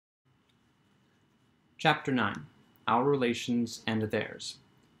Chapter 9. Our Relations and Theirs.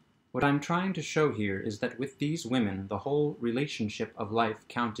 What I'm trying to show here is that with these women, the whole relationship of life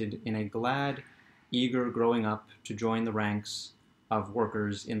counted in a glad, eager growing up to join the ranks of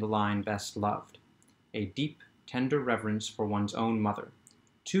workers in the line best loved. A deep, tender reverence for one's own mother,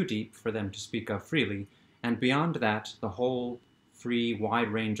 too deep for them to speak of freely, and beyond that, the whole free, wide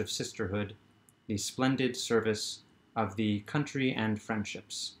range of sisterhood, the splendid service of the country and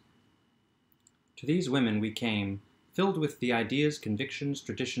friendships. To these women we came, filled with the ideas, convictions,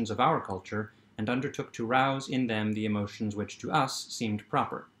 traditions of our culture, and undertook to rouse in them the emotions which to us seemed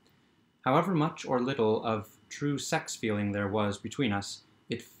proper. However much or little of true sex feeling there was between us,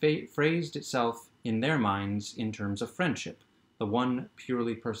 it phrased itself in their minds in terms of friendship, the one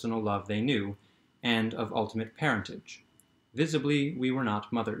purely personal love they knew, and of ultimate parentage. Visibly, we were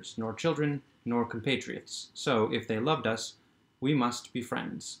not mothers, nor children, nor compatriots, so if they loved us, we must be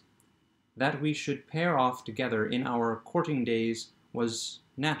friends. That we should pair off together in our courting days was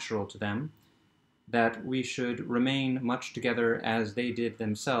natural to them. That we should remain much together as they did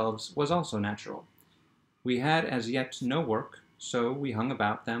themselves was also natural. We had as yet no work, so we hung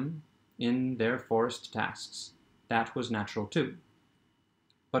about them in their forest tasks. That was natural too.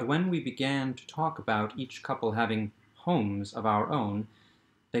 But when we began to talk about each couple having homes of our own,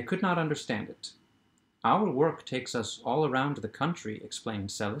 they could not understand it. "Our work takes us all around the country," explained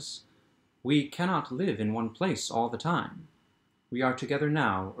Celis. "We cannot live in one place all the time." "We are together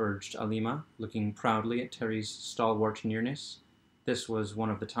now," urged Alima, looking proudly at Terry's stalwart nearness. This was one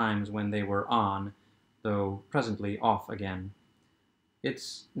of the times when they were on, though presently off again.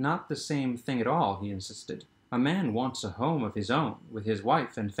 "It's not the same thing at all," he insisted. "A man wants a home of his own, with his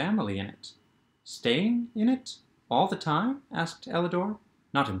wife and family in it." "Staying in it all the time?" asked Elidor.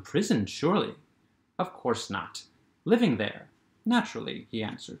 "Not imprisoned, surely?" "Of course not. Living there, naturally," he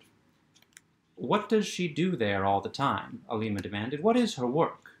answered. "What does she do there all the time?" Alima demanded. "What is her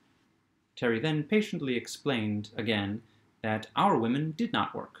work?" Terry then patiently explained again that our women did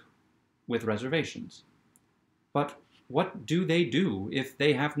not work, with reservations. "But what do they do if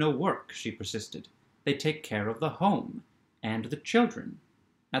they have no work?" she persisted. "They take care of the home and the children."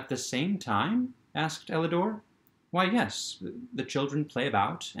 "At the same time?" asked Elidor. "Why, yes. The children play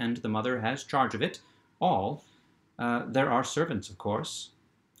about, and the mother has charge of it all. There are servants, of course."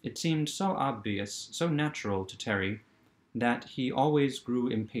 It seemed so obvious, so natural to Terry, that he always grew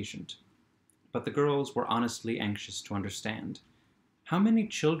impatient. But the girls were honestly anxious to understand. "How many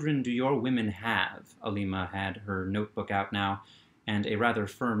children do your women have?" Alima had her notebook out now, and a rather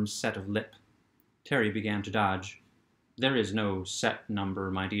firm set of lip. Terry began to dodge. "There is no set number,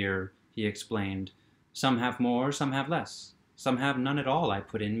 my dear," he explained. "Some have more, some have less. Some have none at all," I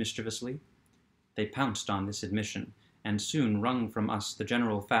put in mischievously. They pounced on this admission, and soon wrung from us the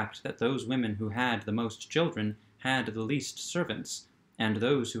general fact that those women who had the most children had the least servants, and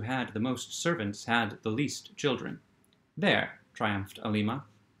those who had the most servants had the least children. "There," triumphed Alima.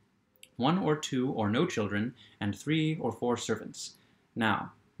 "1 or 2 or no children, and 3 or 4 servants.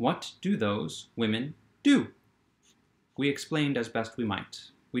 Now, what do those women do?" We explained as best we might.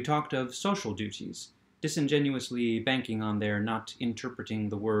 We talked of social duties, disingenuously banking on their not interpreting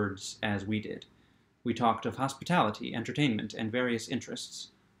the words as we did. We talked of hospitality, entertainment, and various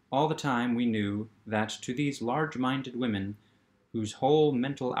interests. All the time we knew that to these large-minded women, whose whole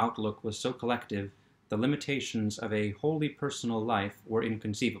mental outlook was so collective, the limitations of a wholly personal life were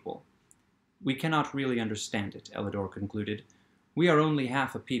inconceivable. "We cannot really understand it," Elidor concluded. "We are only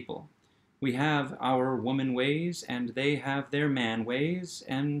half a people. We have our woman ways, and they have their man ways,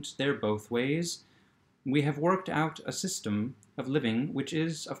 and their both ways. We have worked out a system of living which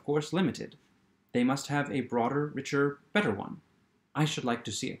is, of course, limited. They must have a broader, richer, better one. I should like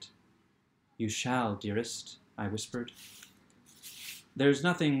to see it." "You shall, dearest," I whispered. "There's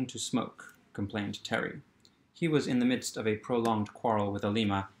nothing to smoke," complained Terry. He was in the midst of a prolonged quarrel with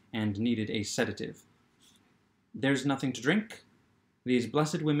Alima and needed a sedative. "There's nothing to drink? These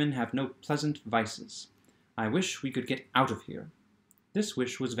blessed women have no pleasant vices. I wish we could get out of here." This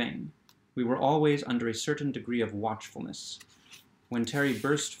wish was vain. We were always under a certain degree of watchfulness. When Terry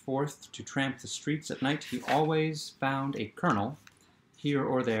burst forth to tramp the streets at night, he always found a kernel here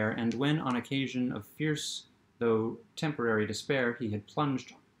or there, and when on occasion of fierce though temporary despair he had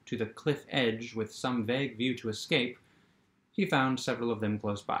plunged to the cliff edge with some vague view to escape, he found several of them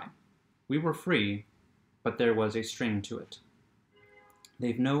close by. We were free, but there was a string to it.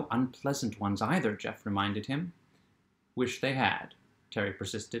 "They've no unpleasant ones either," Jeff reminded him. "Wish they had," Terry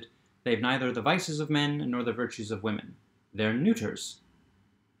persisted. "They've neither the vices of men nor the virtues of women. They're neuters."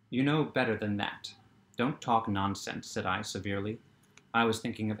 "You know better than that." "Don't talk nonsense," said I severely. I was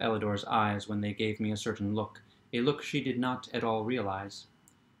thinking of Elidor's eyes when they gave me a look she did not at all realize.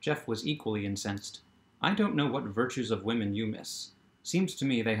 Jeff was equally incensed. I don't know what virtues of women you miss. Seems to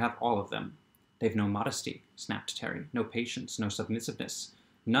me they have all of them. They've no modesty, snapped Terry, no patience, no submissiveness,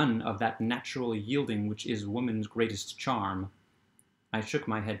 none of that natural yielding which is woman's greatest charm. I shook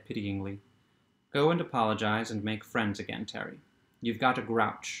my head pityingly. Go and apologize and make friends again, Terry. You've got a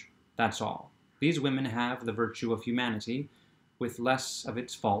grouch, that's all. These women have the virtue of humanity, with less of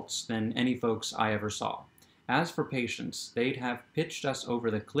its faults than any folks I ever saw. As for patience, they'd have pitched us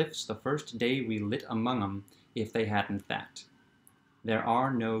over the cliffs the first day we lit among 'em if they hadn't that. There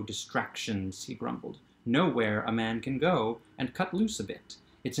are no distractions, he grumbled. Nowhere a man can go and cut loose a bit.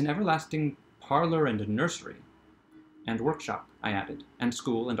 It's an everlasting parlor and nursery. And workshop, I added, and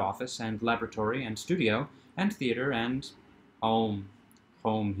school and office and laboratory and studio and theater and home.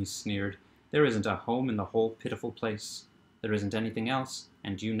 Home, he sneered. There isn't a home in the whole pitiful place. There isn't anything else,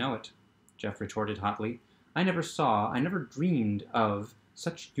 and you know it, Jeff retorted hotly. I never dreamed of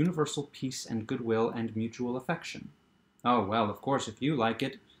such universal peace and goodwill and mutual affection. Oh, well, of course, if you like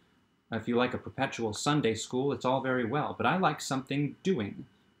a perpetual Sunday school, it's all very well, but I like something doing.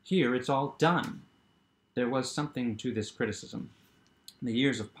 Here it's all done. There was something to this criticism. The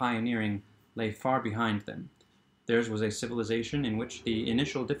years of pioneering lay far behind them. Theirs was a civilization in which the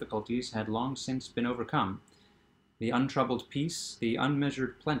initial difficulties had long since been overcome. The untroubled peace, the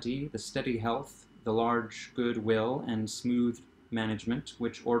unmeasured plenty, the steady health, the large good will and smooth management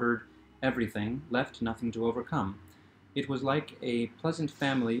which ordered everything left nothing to overcome. It was like a pleasant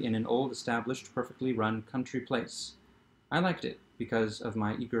family in an old established, perfectly run country place. I liked it because of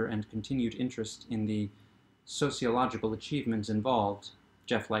my eager and continued interest in the sociological achievements involved.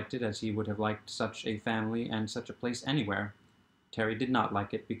 Jeff liked it as he would have liked such a family and such a place anywhere. Terry did not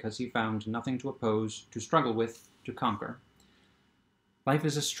like it because he found nothing to oppose, to struggle with, to conquer. Life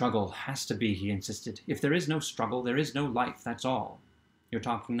is a struggle, has to be, he insisted. If there is no struggle, there is no life, that's all. You're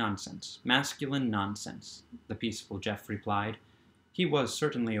talking nonsense, masculine nonsense, the peaceful Jeff replied. He was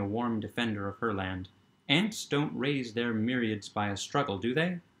certainly a warm defender of Herland. Ants don't raise their myriads by a struggle, do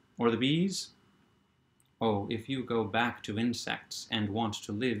they? Or the bees? Oh, if you go back to insects and want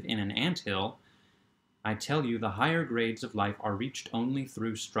to live in an anthill, I tell you the higher grades of life are reached only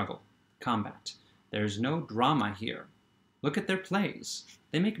through struggle, combat. There's no drama here. Look at their plays.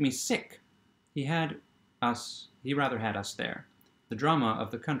 They make me sick. He rather had us there. The drama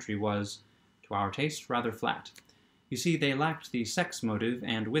of the country was, to our taste, rather flat. You see, they lacked the sex motive,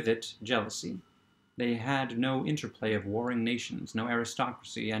 and with it, jealousy. They had no interplay of warring nations, no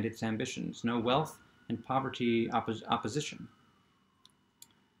aristocracy and its ambitions, no wealth and poverty opposition.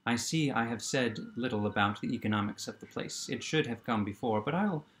 I see I have said little about the economics of the place. It should have come before, but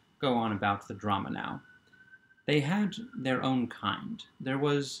I'll go on about the drama now. They had their own kind. There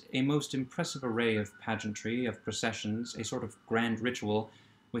was a most impressive array of pageantry, of processions, a sort of grand ritual,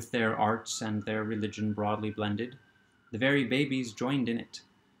 with their arts and their religion broadly blended. The very babies joined in it.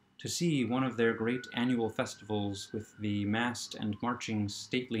 To see one of their great annual festivals with the massed and marching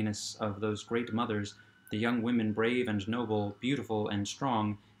stateliness of those great mothers, the young women brave and noble, beautiful and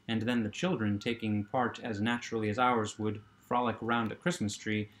strong, and then the children taking part as naturally as ours would frolic round a Christmas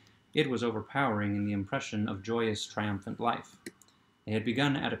tree, it was overpowering in the impression of joyous, triumphant life. They had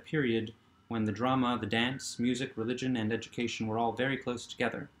begun at a period when the drama, the dance, music, religion, and education were all very close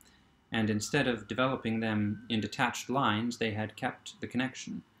together, and instead of developing them in detached lines, they had kept the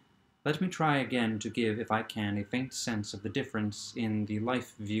connection. Let me try again to give, if I can, a faint sense of the difference in the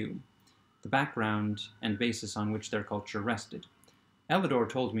life view, the background and basis on which their culture rested. Elidor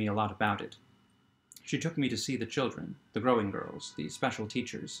told me a lot about it. She took me to see the children, the growing girls, the special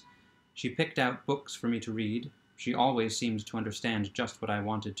teachers. She picked out books for me to read. She always seemed to understand just what I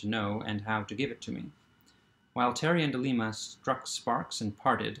wanted to know and how to give it to me. While Terry and Alima struck sparks and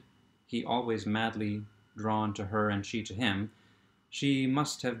parted, he always madly drawn to her and she to him, she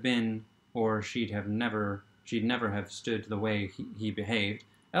must have been, or she'd never have stood the way he behaved.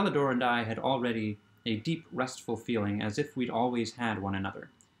 Elidor and I had already a deep, restful feeling as if we'd always had one another.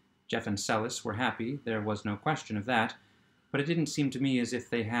 Jeff and Celis were happy, there was no question of that, but it didn't seem to me as if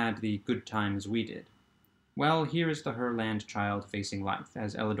they had the good times we did. Well, here is the Herland child facing life,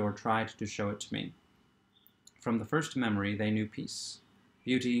 as Elidor tried to show it to me. From the first memory, they knew peace.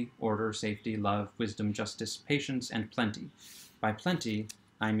 Beauty, order, safety, love, wisdom, justice, patience, and plenty. By plenty,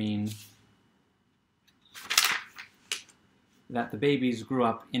 I mean that the babies grew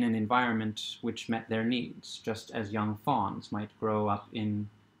up in an environment which met their needs, just as young fawns might grow up in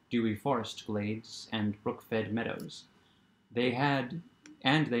dewy forest glades and brook-fed meadows. They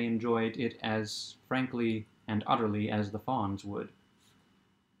enjoyed it as frankly and utterly as the fawns would.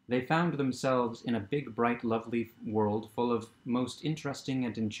 They found themselves in a big, bright, lovely world full of most interesting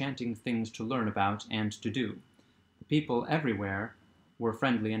and enchanting things to learn about and to do. The people everywhere were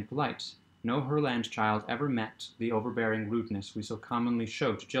friendly and polite. No Herland child ever met the overbearing rudeness we so commonly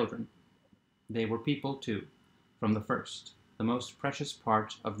show to children. They were people, too, from the first, the most precious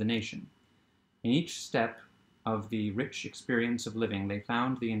part of the nation. In each step of the rich experience of living, they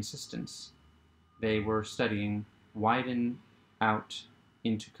found the insistence they were studying widen out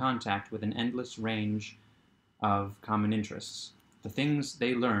into contact with an endless range of common interests. The things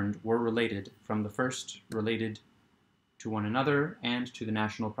they learned were related, from the first, related to one another and to the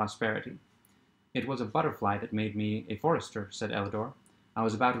national prosperity. "It was a butterfly that made me a forester," said Ellador. "I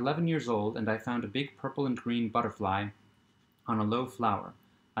was about 11 years old, and I found a big purple and green butterfly on a low flower.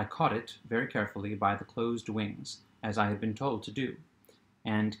 I caught it very carefully by the closed wings, as I had been told to do,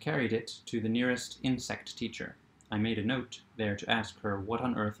 and carried it to the nearest insect teacher. I made a note there to ask her what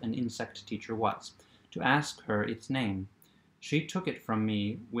on earth an insect teacher was, to ask her its name. She took it from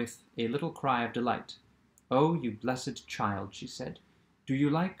me with a little cry of delight. 'Oh, you blessed child,' she said, 'do you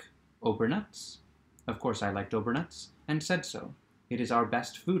like obernuts?' Of course I liked obernuts, and said so. It is our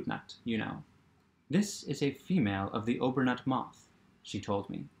best food nut, you know. 'This is a female of the obernut moth,' she told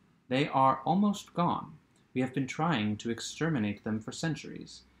me. 'They are almost gone. We have been trying to exterminate them for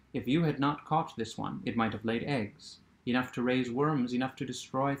centuries. If you had not caught this one, it might have laid eggs, enough to raise worms, enough to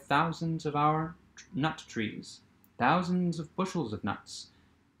destroy thousands of our nut trees, thousands of bushels of nuts,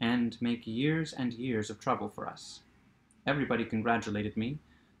 and make years and years of trouble for us.' Everybody congratulated me.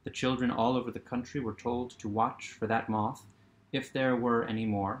 The children all over the country were told to watch for that moth, if there were any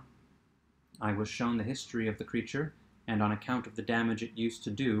more. I was shown the history of the creature, and on account of the damage it used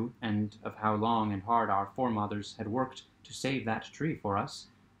to do, and of how long and hard our foremothers had worked to save that tree for us,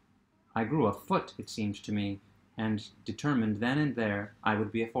 I grew a foot, it seemed to me, and determined then and there I would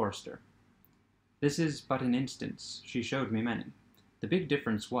be a forester. This is but an instance. She showed me many. The big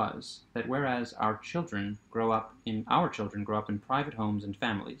difference was that whereas our children grow up in private homes and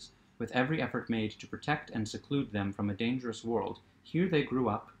families, with every effort made to protect and seclude them from a dangerous world, here they grew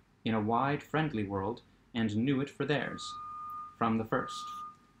up in a wide, friendly world, and knew it for theirs, from the first.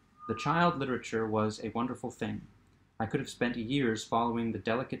 The child literature was a wonderful thing. I could have spent years following the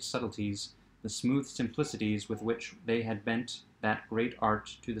delicate subtleties, the smooth simplicities with which they had bent that great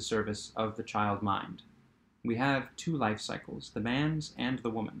art to the service of the child mind. We have two life cycles, the man's and the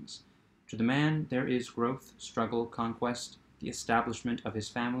woman's. To the man there is growth, struggle, conquest, the establishment of his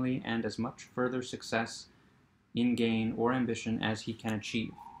family, and as much further success in gain or ambition as he can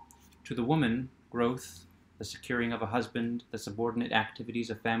achieve. To the woman, growth, the securing of a husband, the subordinate activities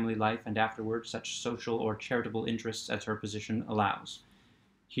of family life, and afterward such social or charitable interests as her position allows.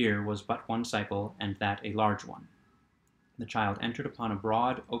 Here was but one cycle, and that a large one. The child entered upon a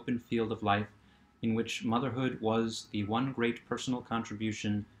broad, open field of life in which motherhood was the one great personal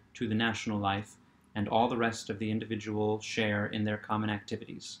contribution to the national life, and all the rest of the individual share in their common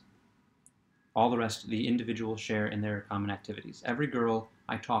activities. Every girl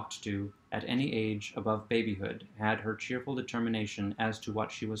I talked to at any age above babyhood had her cheerful determination as to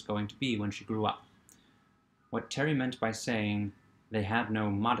what she was going to be when she grew up. What Terry meant by saying they had no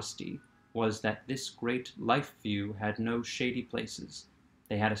modesty was that this great life view had no shady places.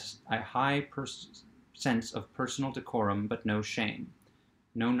 They had a high sense of personal decorum, but no shame,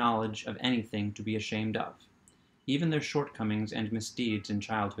 no knowledge of anything to be ashamed of. Even their shortcomings and misdeeds in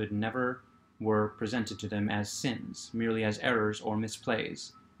childhood never were presented to them as sins, merely as errors or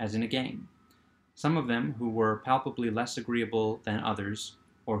misplays, as in a game. Some of them, who were palpably less agreeable than others,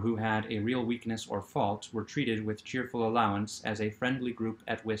 or who had a real weakness or fault, were treated with cheerful allowance as a friendly group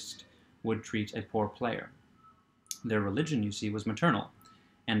at whist would treat a poor player. Their religion, you see, was maternal,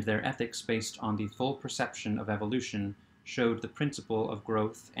 and their ethics, based on the full perception of evolution, showed the principle of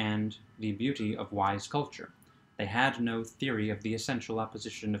growth and the beauty of wise culture. They had no theory of the essential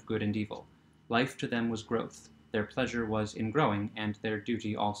opposition of good and evil. Life to them was growth. Their pleasure was in growing, and their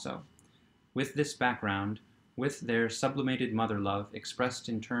duty also. With this background, with their sublimated mother-love expressed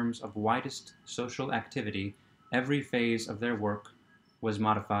in terms of widest social activity, every phase of their work was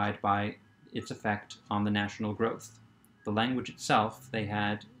modified by its effect on the national growth. The language itself they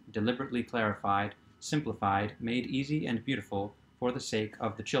had deliberately clarified, simplified, made easy and beautiful for the sake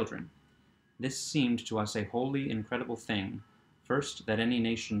of the children. This seemed to us a wholly incredible thing. First, that any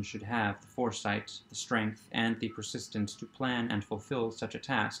nation should have the foresight, the strength, and the persistence to plan and fulfill such a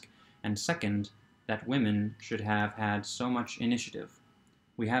task, and second, that women should have had so much initiative.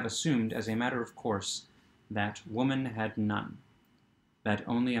 We have assumed as a matter of course that woman had none, that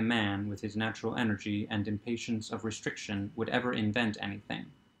only a man with his natural energy and impatience of restriction would ever invent anything.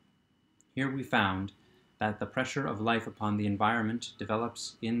 Here we found that the pressure of life upon the environment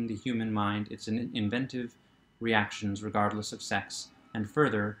develops in the human mind its inventive reactions regardless of sex, and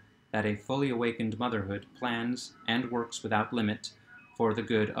further, that a fully awakened motherhood plans and works without limit for the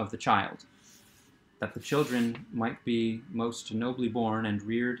good of the child. That the children might be most nobly born and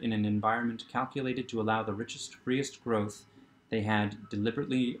reared in an environment calculated to allow the richest, freest growth, they had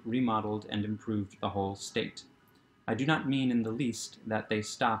deliberately remodeled and improved the whole state. I do not mean in the least that they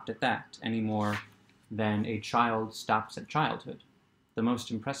stopped at that, any more than a child stops at childhood. The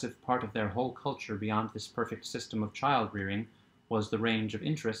most impressive part of their whole culture beyond this perfect system of child-rearing was the range of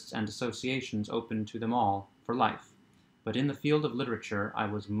interests and associations open to them all for life. But in the field of literature I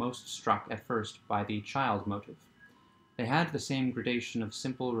was most struck at first by the child motive. They had the same gradation of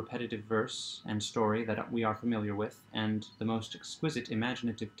simple repetitive verse and story that we are familiar with, and the most exquisite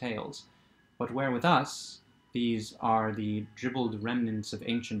imaginative tales, but where with us these are the dribbled remnants of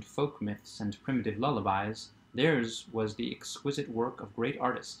ancient folk myths and primitive lullabies, theirs was the exquisite work of great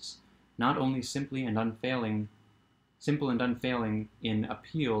artists, not only simple and unfailing in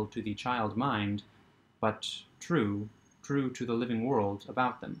appeal to the child mind, but true to the living world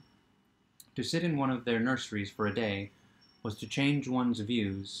about them. To sit in one of their nurseries for a day was to change one's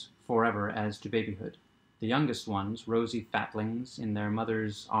views forever as to babyhood. The youngest ones, rosy fatlings in their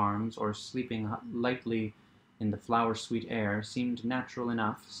mother's arms or sleeping lightly in the flower-sweet air, seemed natural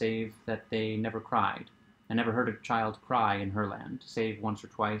enough, save that they never cried. I never heard a child cry in Herland, save once or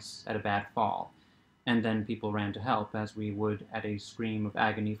twice at a bad fall, and then people ran to help, as we would at a scream of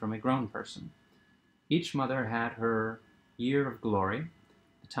agony from a grown person. Each mother had her year of glory,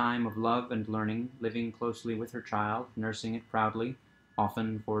 the time of love and learning, living closely with her child, nursing it proudly,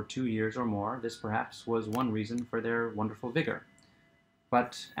 often for 2 years or more. This perhaps was one reason for their wonderful vigor.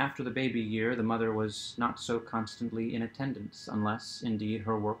 But after the baby year, the mother was not so constantly in attendance, unless, indeed,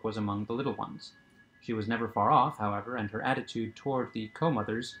 her work was among the little ones. She was never far off, however, and her attitude toward the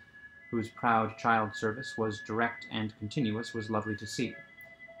co-mothers, whose proud child service was direct and continuous, was lovely to see.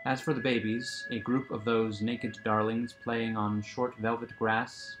 As for the babies, a group of those naked darlings playing on short velvet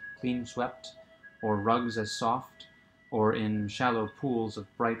grass, clean swept, or rugs as soft, or in shallow pools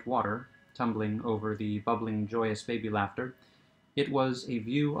of bright water, tumbling over the bubbling, joyous baby laughter, it was a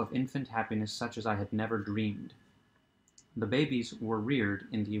view of infant happiness such as I had never dreamed. The babies were reared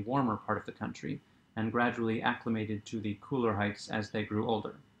in the warmer part of the country, and gradually acclimated to the cooler heights as they grew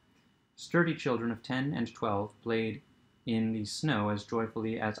older. Sturdy children of 10 and 12 played in the snow as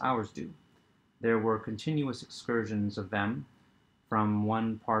joyfully as ours do. There were continuous excursions of them from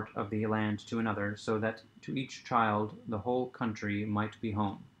one part of the land to another, so that to each child the whole country might be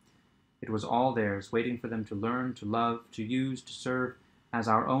home. It was all theirs, waiting for them to learn, to love, to use, to serve, as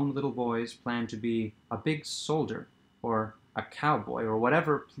our own little boys plan to be a big soldier, or a cowboy, or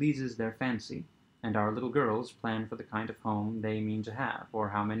whatever pleases their fancy, and our little girls plan for the kind of home they mean to have, or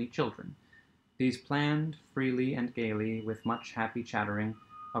how many children. These planned freely and gaily, with much happy chattering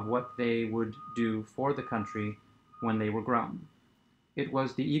of what they would do for the country when they were grown. It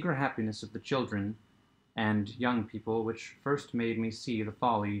was the eager happiness of the children and young people which first made me see the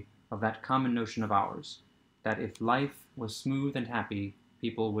folly of that common notion of ours, that if life was smooth and happy,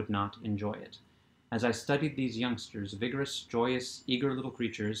 people would not enjoy it. As I studied these youngsters, vigorous, joyous, eager little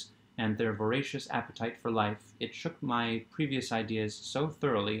creatures, and their voracious appetite for life, it shook my previous ideas so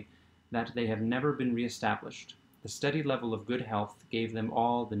thoroughly that they have never been re-established. The steady level of good health gave them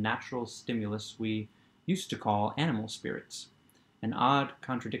all the natural stimulus we used to call animal spirits, an odd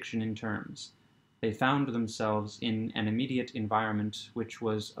contradiction in terms. They found themselves in an immediate environment which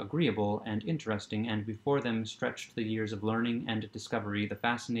was agreeable and interesting, and before them stretched the years of learning and discovery, the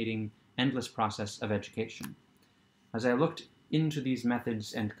fascinating, endless process of education. As I looked into these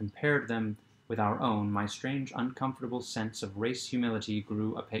methods and compared them with our own, my strange, uncomfortable sense of race humility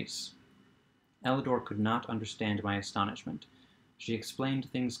grew apace. Ellador could not understand my astonishment. She explained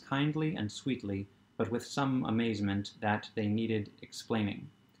things kindly and sweetly, but with some amazement that they needed explaining,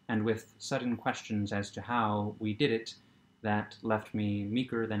 and with sudden questions as to how we did it that left me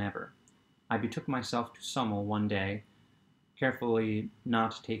meeker than ever. I betook myself to Sommel one day, carefully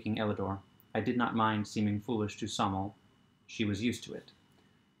not taking Ellador. I did not mind seeming foolish to Sommel. She was used to it.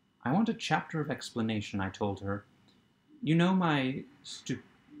 "I want a chapter of explanation," I told her. "You know my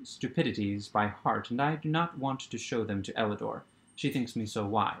stupidities by heart, and I do not want to show them to Ellador. She thinks me so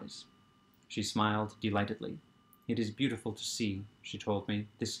wise." She smiled delightedly. "It is beautiful to see," she told me,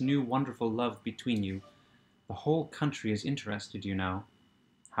 "this new wonderful love between you. The whole country is interested, you know.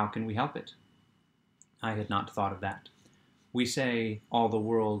 How can we help it?" I had not thought of that. We say all the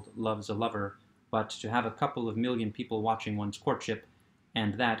world loves a lover, but to have a couple of million people watching one's courtship,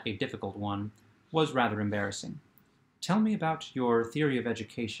 and that a difficult one, was rather embarrassing. "Tell me about your theory of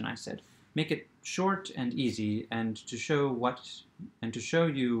education," I said. "Make it short and easy, and to show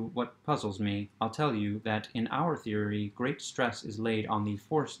you what puzzles me, I'll tell you that in our theory great stress is laid on the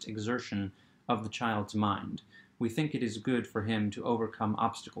forced exertion of the child's mind. We think it is good for him to overcome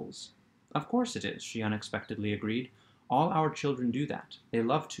obstacles." "Of course it is," she unexpectedly agreed. "All our children do that. They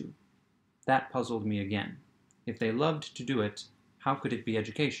love to." That puzzled me again. If they loved to do it, how could it be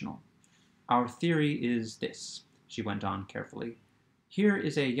educational? "Our theory is this," she went on carefully. "Here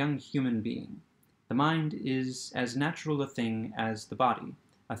is a young human being. The mind is as natural a thing as the body,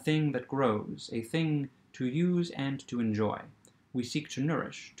 a thing that grows, a thing to use and to enjoy. We seek to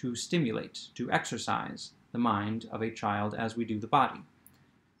nourish, to stimulate, to exercise the mind of a child as we do the body.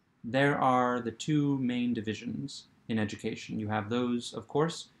 There are the two main divisions in education. You have those, of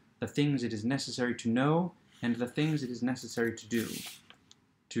course, the things it is necessary to know, and the things it is necessary to do."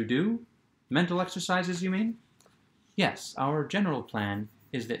 "To do? Mental exercises, you mean?" "Yes, our general plan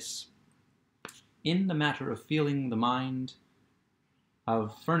is this. In the matter of feeling the mind,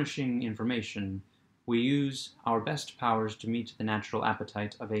 of furnishing information, we use our best powers to meet the natural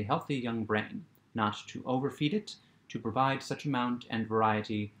appetite of a healthy young brain, not to overfeed it, to provide such amount and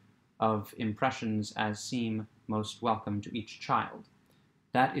variety of impressions as seem most welcome to each child.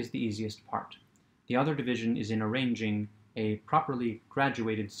 That is the easiest part. The other division is in arranging a properly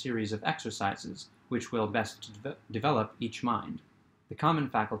graduated series of exercises which will best develop each mind. The common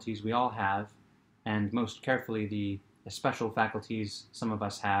faculties we all have, and most carefully the especial faculties some of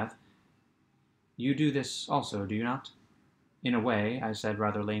us have. You do this also, do you not?" "In a way," I said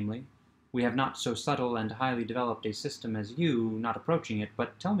rather lamely. "We have not so subtle and highly developed a system as you, not approaching it,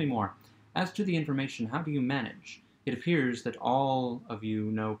 but tell me more. As to the information, how do you manage? It appears that all of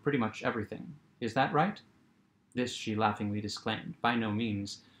you know pretty much everything. Is that right?" This she laughingly disclaimed. "By no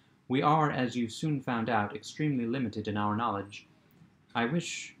means. We are, as you soon found out, extremely limited in our knowledge. I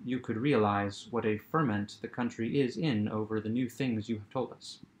wish you could realize what a ferment the country is in over the new things you have told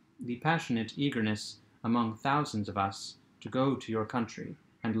us. The passionate eagerness among thousands of us to go to your country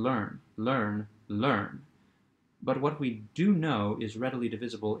and learn, learn, learn. But what we do know is readily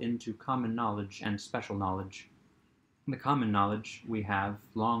divisible into common knowledge and special knowledge. The common knowledge we have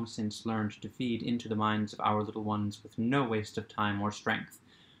long since learned to feed into the minds of our little ones with no waste of time or strength.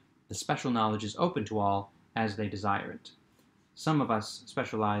 The special knowledge is open to all as they desire it. Some of us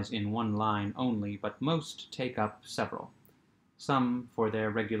specialize in one line only, but most take up several. Some for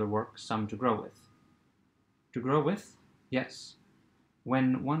their regular work, some to grow with." "To grow with?" "Yes.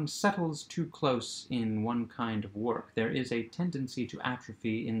 When one settles too close in one kind of work, there is a tendency to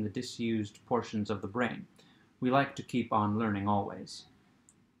atrophy in the disused portions of the brain. We like to keep on learning always."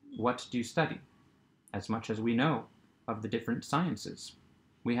 "What do you study?" "As much as we know of the different sciences.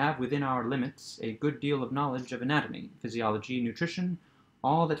 We have within our limits a good deal of knowledge of anatomy, physiology, nutrition,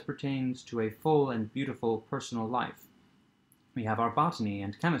 all that pertains to a full and beautiful personal life. We have our botany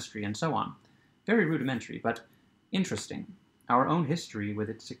and chemistry and so on. Very rudimentary, but interesting. Our own history with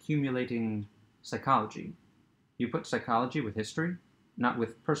its accumulating psychology." "You put psychology with history? Not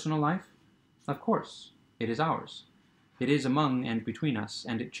with personal life?" "Of course. It is ours. It is among and between us,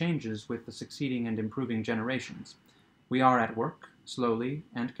 and it changes with the succeeding and improving generations. We are at work, slowly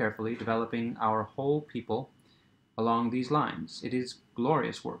and carefully, developing our whole people along these lines. It is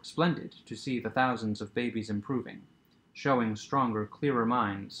glorious work, splendid, to see the thousands of babies improving, showing stronger, clearer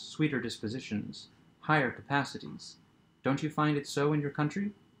minds, sweeter dispositions, higher capacities. Don't you find it so in your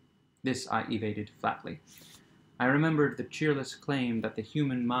country?" This I evaded flatly. I remembered the cheerless claim that the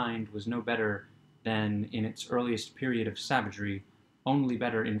human mind was no better than in its earliest period of savagery, only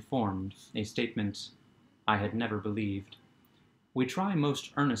better informed, a statement I had never believed. "We try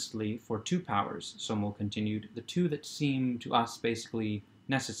most earnestly for two powers," Somel continued, "the two that seem to us basically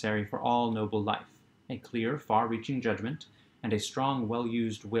necessary for all noble life, a clear, far-reaching judgment, and a strong,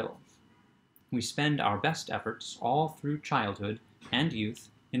 well-used will. We spend our best efforts all through childhood and youth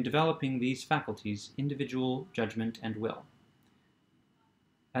in developing these faculties, individual judgment and will."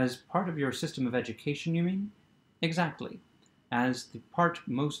 "As part of your system of education, you mean?" "Exactly. As the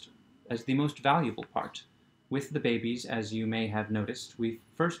most valuable part. With the babies, as you may have noticed, we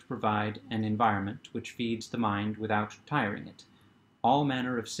first provide an environment which feeds the mind without tiring it. All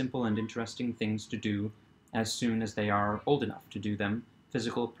manner of simple and interesting things to do as soon as they are old enough to do them.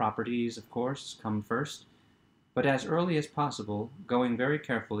 Physical properties, of course, come first. But as early as possible, going very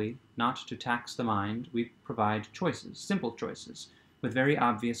carefully, not to tax the mind, we provide choices, simple choices, with very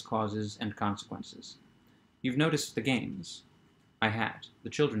obvious causes and consequences. You've noticed the games?" I had. The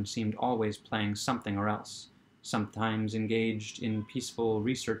children seemed always playing something or else. sometimes engaged in peaceful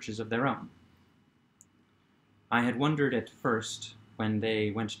researches of their own. I had wondered at first when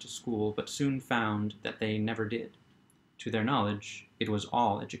they went to school, but soon found that they never did. To their knowledge, it was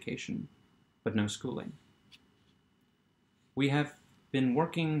all education, but no schooling. We have been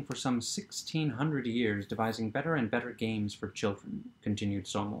working for some 1,600 years devising better and better games for children, continued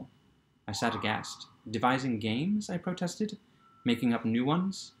Somel. I sat aghast. Devising games? I protested. Making up new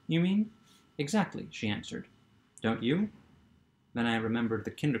ones, you mean? Exactly, she answered. Don't you? Then I remembered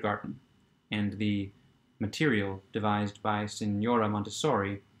the kindergarten, and the material devised by Signora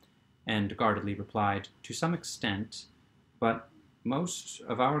Montessori, and guardedly replied, to some extent, but most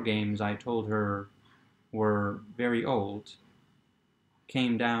of our games, I told her, were very old,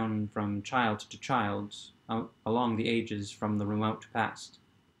 came down from child to child, along the ages from the remote past.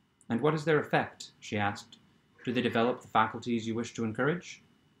 And what is their effect? She asked. Do they develop the faculties you wish to encourage?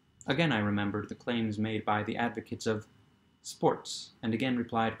 Again I remembered the claims made by the advocates of sports, and again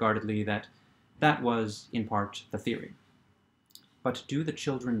replied guardedly that that was, in part, the theory. But do the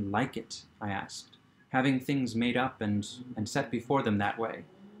children like it? I asked, having things made up and set before them that way.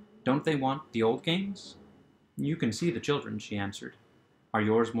 Don't they want the old games? You can see the children, she answered. Are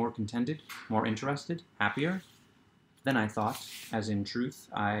yours more contented, more interested, happier? Then I thought, as in truth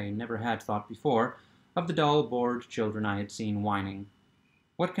I never had thought before, of the dull, bored children I had seen whining.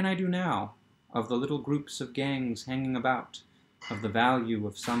 What can I do now? Of the little groups of gangs hanging about, of the value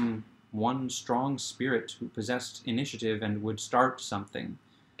of some one strong spirit who possessed initiative and would start something,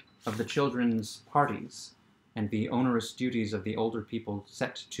 of the children's parties, and the onerous duties of the older people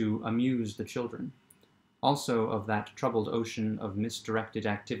set to amuse the children. Also of that troubled ocean of misdirected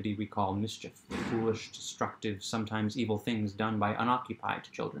activity we call mischief, foolish, destructive, sometimes evil things done by unoccupied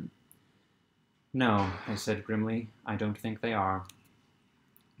children. No, I said grimly, I don't think they are.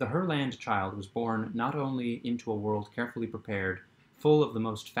 The Herland child was born not only into a world carefully prepared, full of the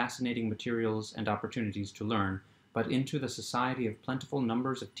most fascinating materials and opportunities to learn, but into the society of plentiful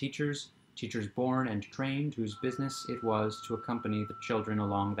numbers of teachers born and trained, whose business it was to accompany the children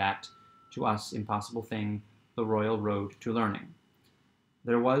along that, to us, impossible thing, the royal road to learning.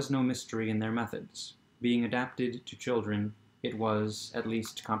 There was no mystery in their methods. Being adapted to children, it was at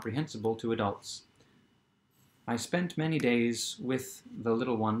least comprehensible to adults. I spent many days with the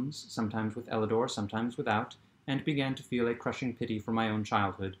little ones, sometimes with Elidor, sometimes without, and began to feel a crushing pity for my own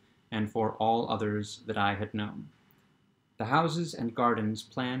childhood, and for all others that I had known. The houses and gardens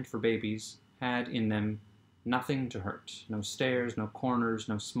planned for babies had in them nothing to hurt, no stairs, no corners,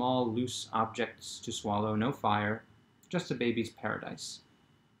 no small loose objects to swallow, no fire, just a baby's paradise.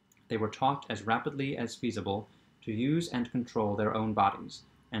 They were taught as rapidly as feasible to use and control their own bodies,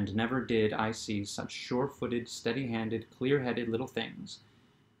 and never did I see such sure-footed, steady-handed, clear-headed little things.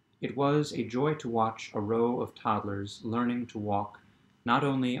 It was a joy to watch a row of toddlers learning to walk not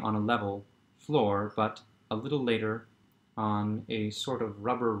only on a level floor, but a little later on a sort of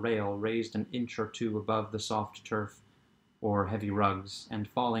rubber rail raised an inch or two above the soft turf or heavy rugs, and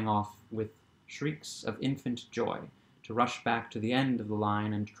falling off with shrieks of infant joy to rush back to the end of the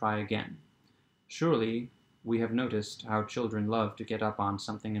line and try again. Surely we have noticed how children love to get up on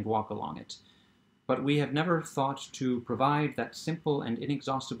something and walk along it, but we have never thought to provide that simple and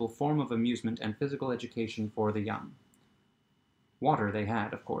inexhaustible form of amusement and physical education for the young. Water they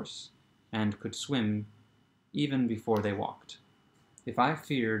had, of course, and could swim even before they walked. If I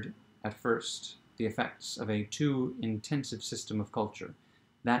feared, at first, the effects of a too intensive system of culture,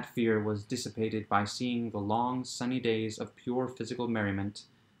 that fear was dissipated by seeing the long, sunny days of pure physical merriment,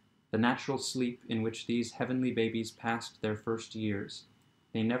 the natural sleep in which these heavenly babies passed their first years.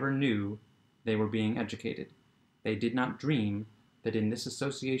 They never knew they were being educated. They did not dream that in this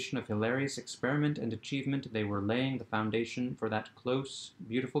association of hilarious experiment and achievement they were laying the foundation for that close,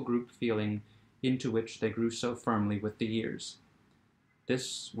 beautiful group feeling into which they grew so firmly with the years.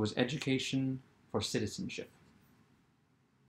 This was education for citizenship.